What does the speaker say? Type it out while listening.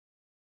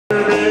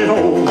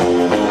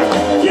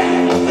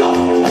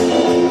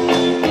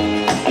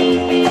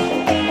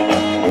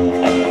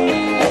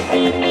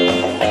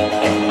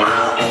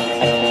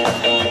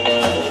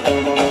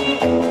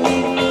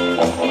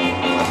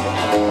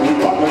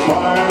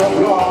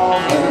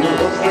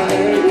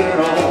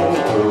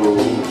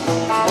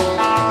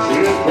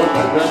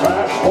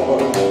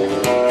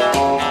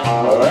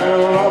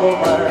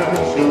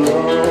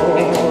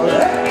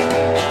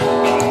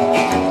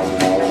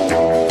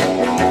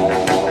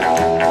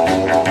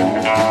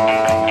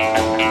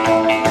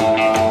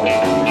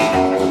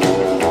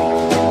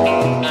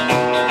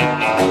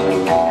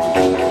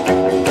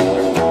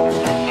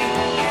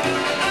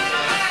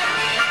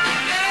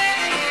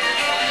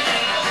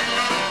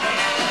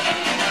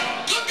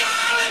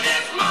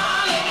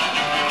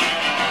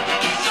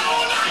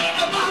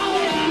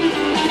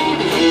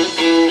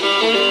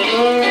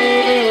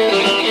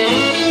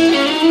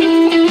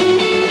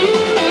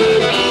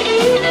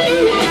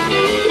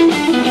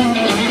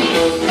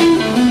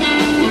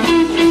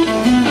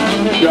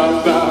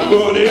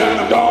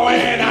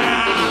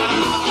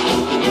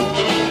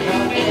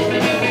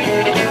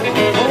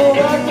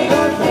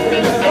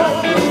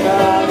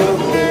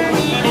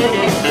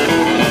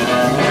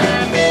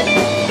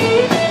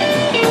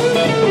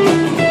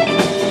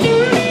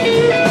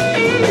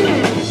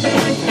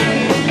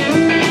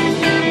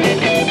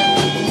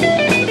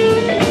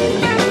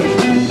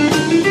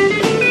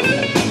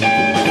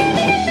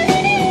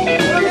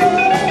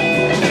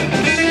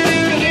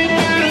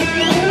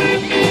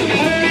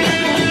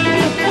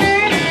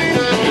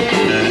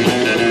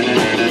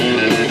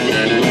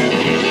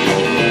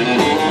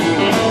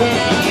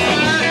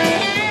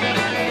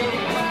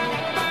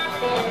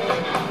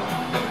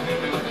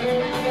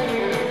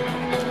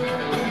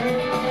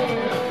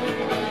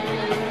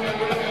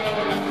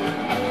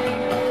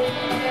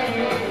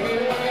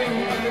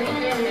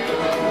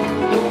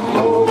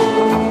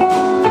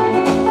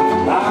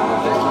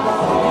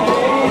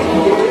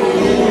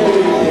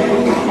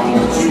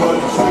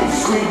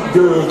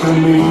Girl to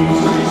me.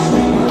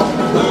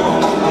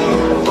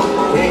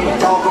 Can't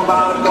talk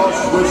about it cause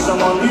she's with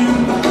someone new.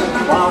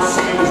 While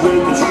she was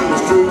with me, she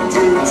was true,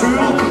 true,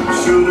 true.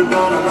 Should've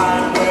done it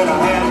right when I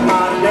had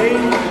my day.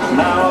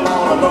 Now I'm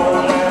all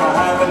alone and I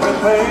haven't to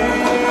pay.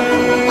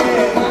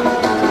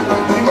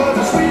 She was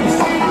a sweet,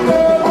 sweet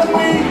girl to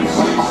me.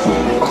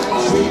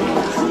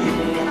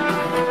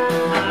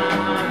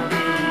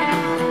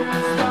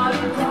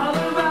 Started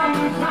crawling around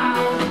the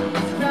clouds,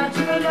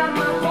 scratching at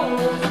my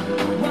bones.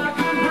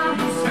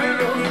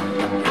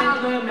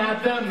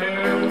 The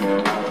moon,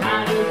 I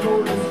just go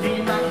to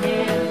sleep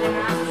again. When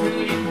I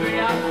street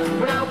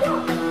when I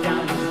walk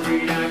down the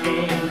street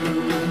again,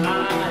 my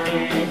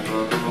head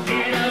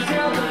in a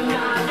silver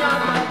night, got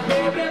my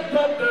baby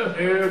put the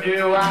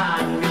hairdo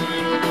on me.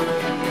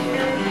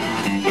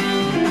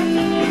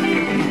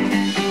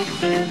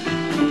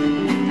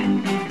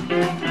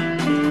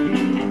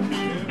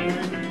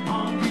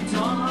 Honky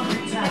tonk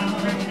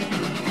town,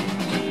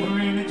 we're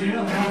in the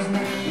jailhouse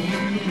now.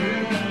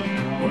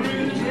 We're in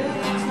the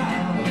jailhouse now.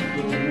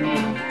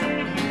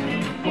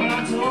 I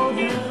told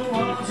you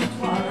once or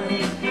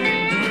twice,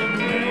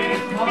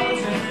 red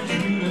cars and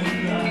shooting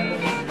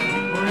lights,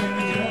 we're in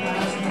the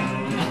jailhouse now.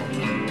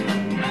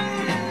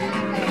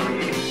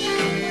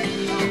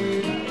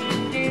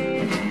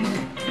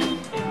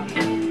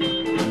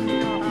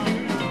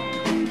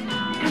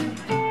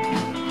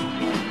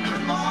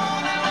 Good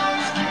morning,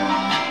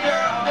 school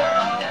girl.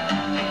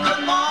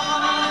 Good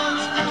morning,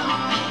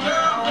 school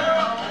girl.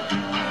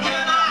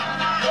 Can I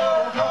go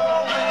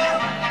home?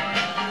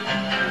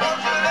 Won't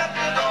you let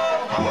me go?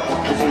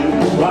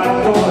 Like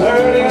no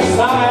hurt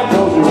inside,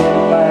 don't you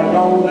run back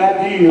on that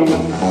deal.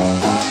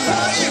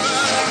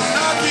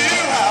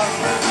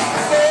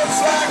 It's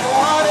like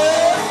water,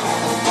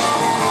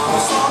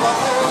 summer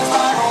feels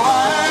like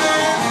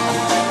wine,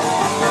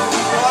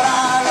 but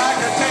I like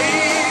the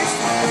taste,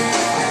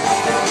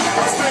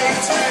 a straight,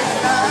 straight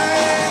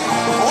line.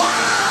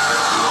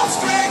 Wow,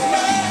 straight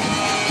line.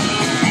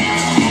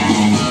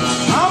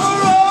 I'm a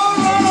road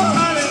runner,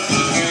 honey,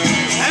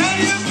 and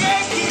you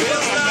can't keep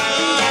it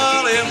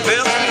down in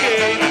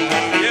investigate.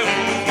 You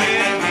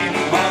can't keep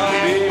my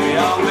baby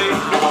all day.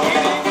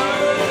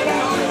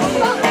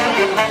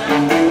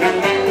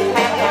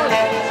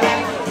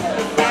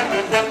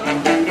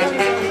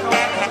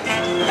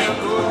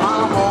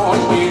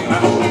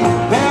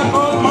 There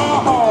goes my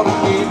heart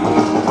again.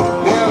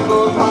 There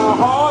goes my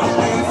heart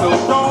again. So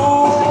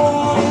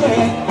don't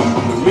let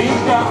me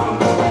down.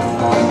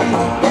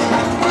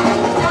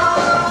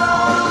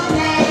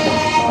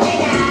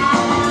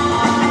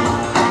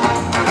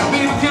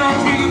 These young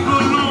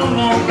people don't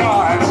know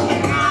God.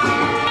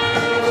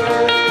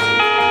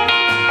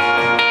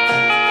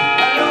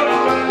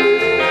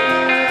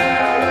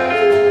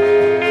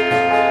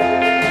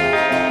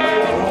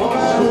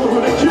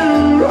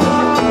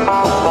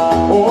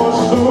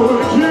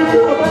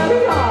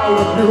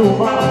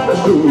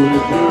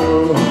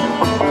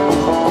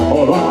 I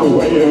like the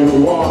way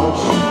you walk,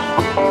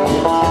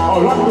 I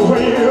like the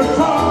way you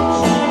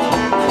talk,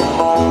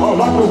 I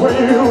like the way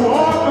you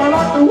walk, I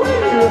like the way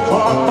you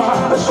talk.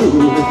 I shoot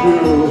you.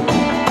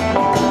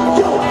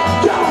 Yo,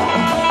 yo,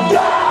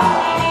 yo.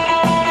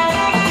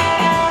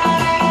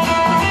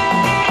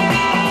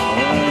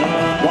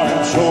 Well,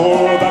 I'm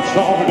sure that's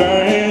all the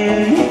day.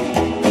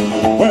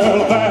 Well,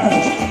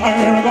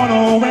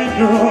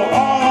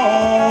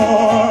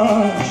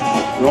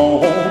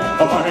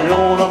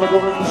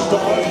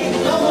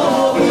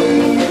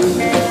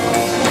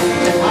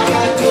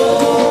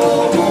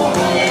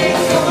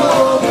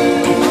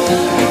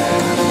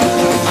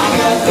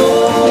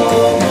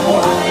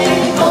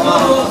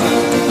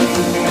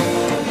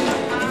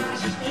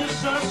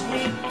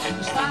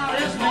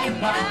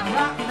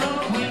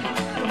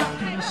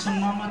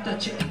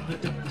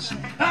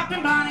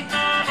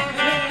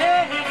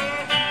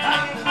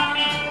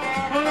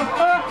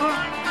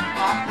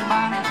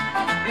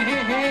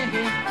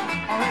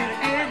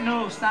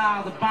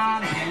 while the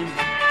barn came.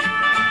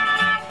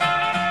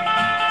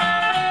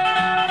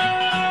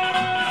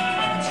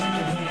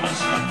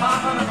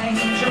 I'm an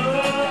angel.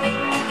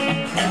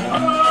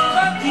 All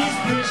of these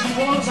prison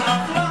walls are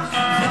blocked.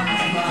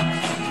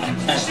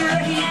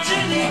 Straight to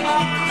the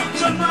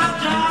arms of my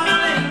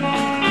darling,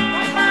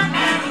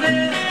 and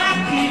then I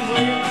keep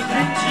waiting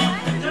to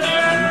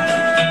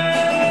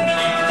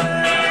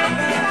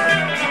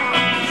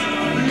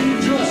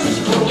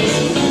Just close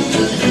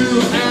to you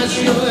as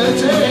your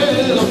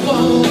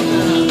telephone.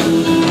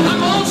 I'm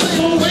gonna say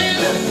when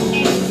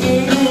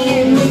you're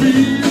gonna be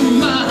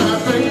my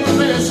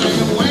baby. Say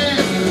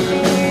when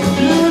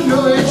you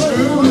know it's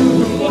true.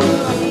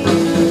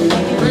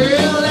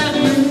 Well, let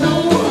me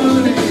know,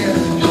 honey,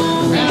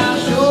 and I'll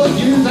show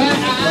you that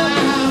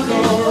I'm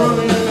gonna run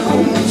it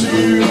home to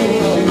you.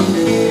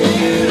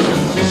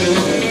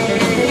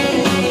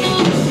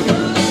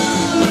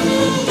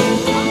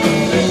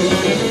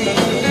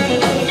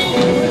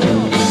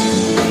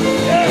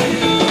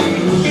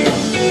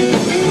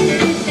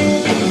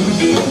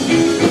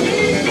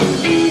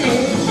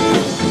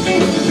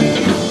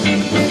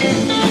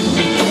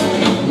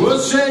 What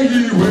say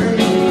you when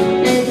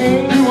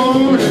you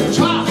want to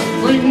talk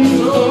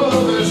things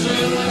over?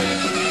 Say,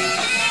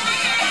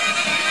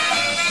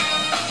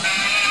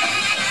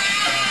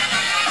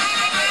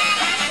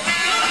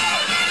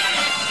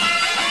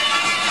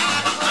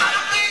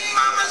 Big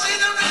mama say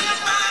the real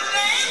fine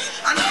name.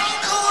 I know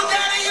cool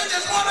daddy, you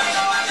just wanna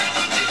know I think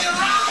you did it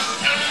wrong.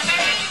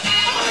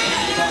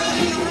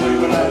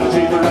 Waving at the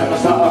cheaper and the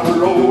side of the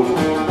road.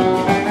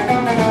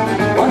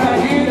 When I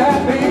hear that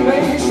big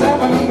bass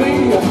slapping me,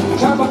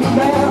 jumping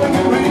down and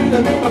you really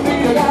make me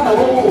feel I got a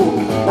hold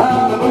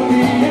of the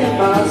boogie in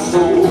my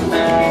soul.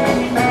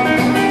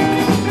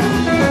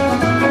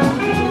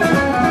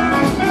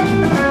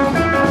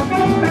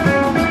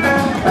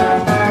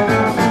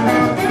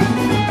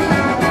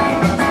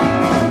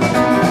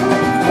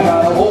 I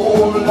got a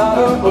whole lot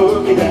of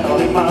boogie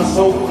down in my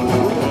soul.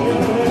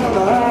 And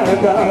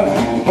I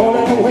got all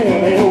that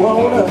women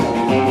wanna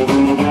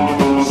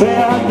say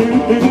I do,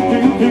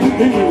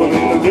 when I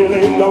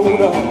really don't.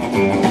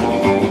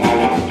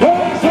 When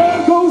the sun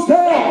goes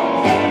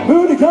down,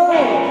 booty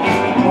call,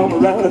 come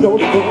around the door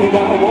to think I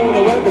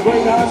wanna work the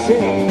great I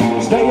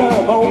shit, stay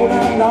up all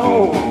night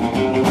long.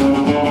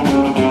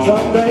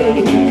 Someday,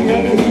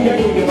 every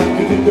day, if I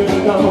could be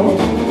gone.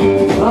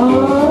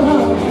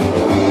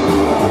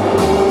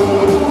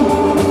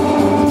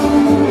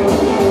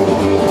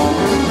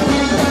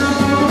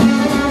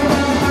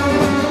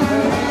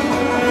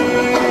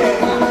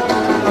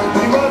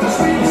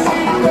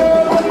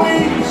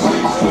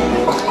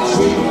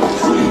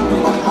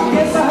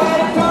 Yes, I had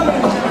it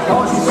coming,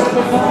 'cause she said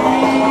the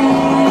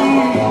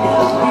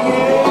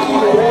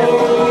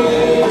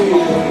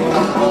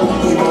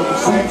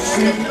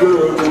Sweet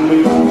girl to me,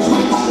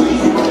 sweet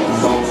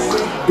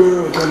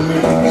girl to me,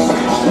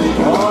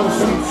 oh,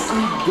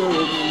 sweet girl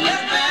to me.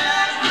 Let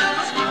back to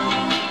the school,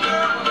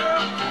 girl,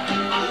 girl.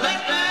 Let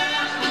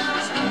back to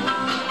the school,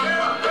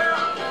 girl,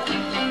 girl.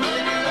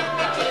 Maybe let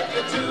me take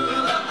you to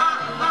the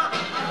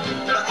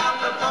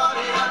after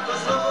party at the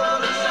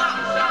soda shop.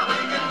 We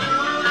can do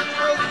the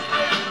twist,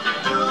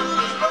 do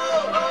the slow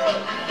roll,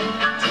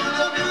 to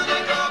the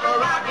music of a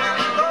rock and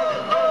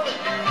roll.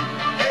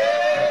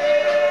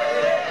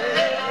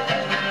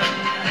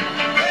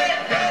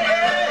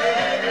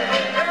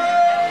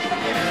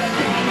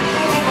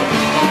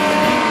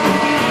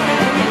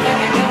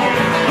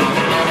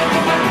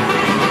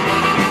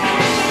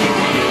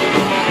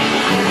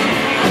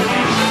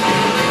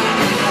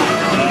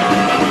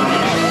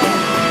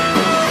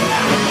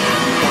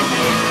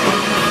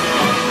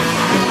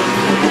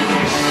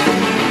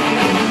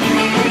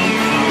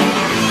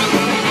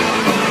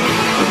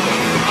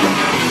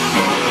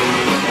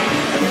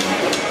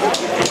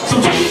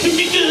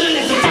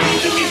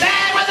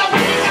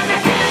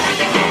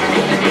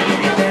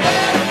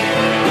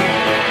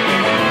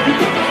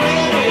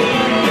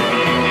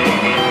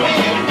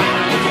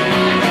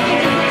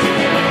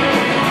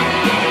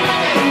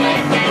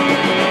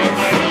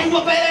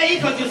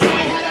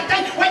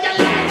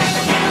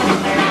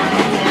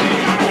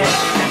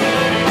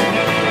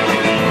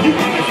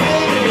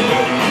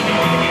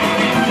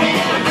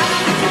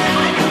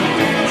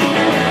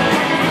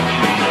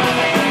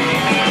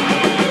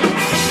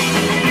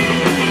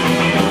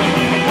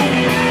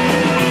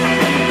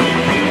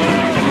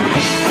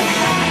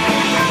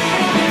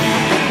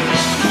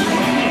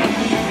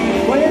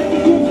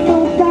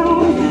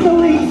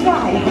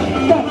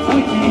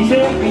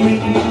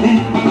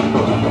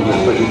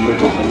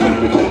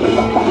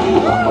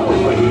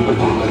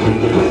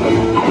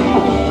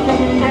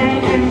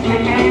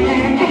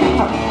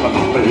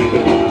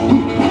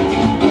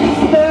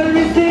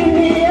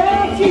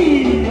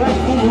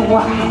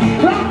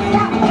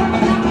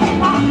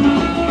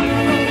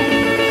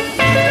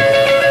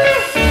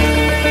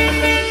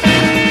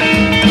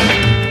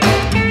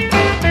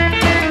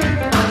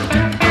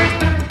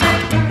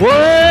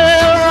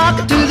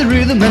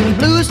 rhythm and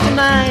blues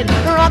tonight.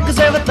 Rock is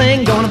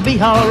everything, gonna be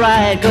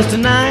alright. Cause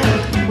tonight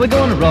we're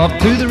gonna rock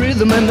to the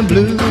rhythm and the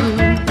blues.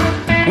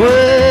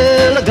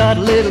 Well, I got a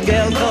little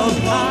gal called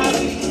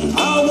Polly.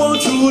 I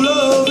want your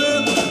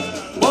loving.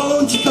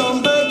 Won't you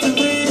come back to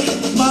me?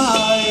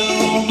 My,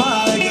 oh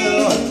my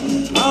girl.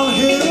 I'm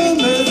here in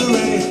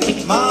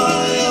misery.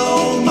 My,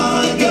 oh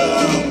my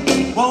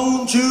girl.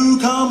 Won't you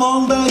come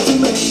on back to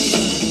me?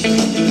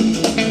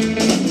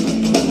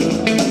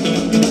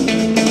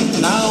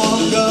 Now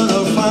I'm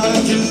gonna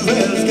find you.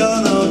 There's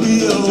gonna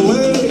be a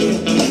way.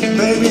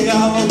 Baby,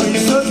 I'll be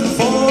searching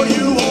for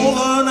you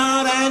over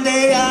night and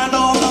day. I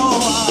don't know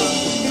why.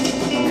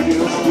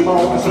 Keep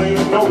on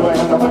saying no way,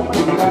 no way,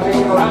 you got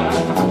it right.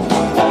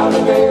 Now the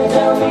girl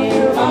tell me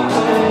you're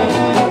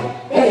mine.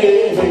 Hey,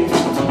 hey, hey.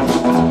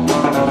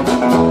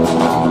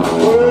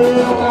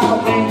 Well, now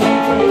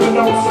baby,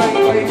 don't say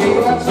baby,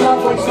 let's not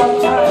waste our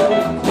time.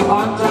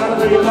 I'm trying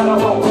to live and I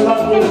won't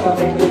love you. I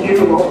think that you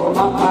are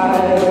my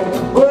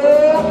mind.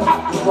 Well, I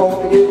just want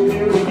to get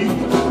near to you.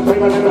 Baby,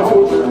 let me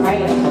hold your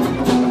hand.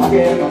 I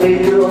can't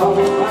believe you're all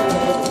mine.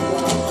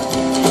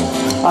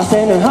 I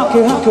said,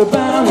 hockey, hockey,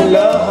 bound in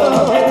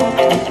love.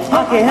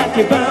 Hockey,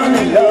 hockey, bound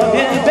in love.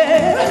 Yeah,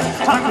 baby.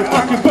 Hockey,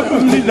 hockey,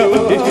 bound in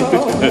love.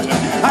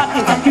 I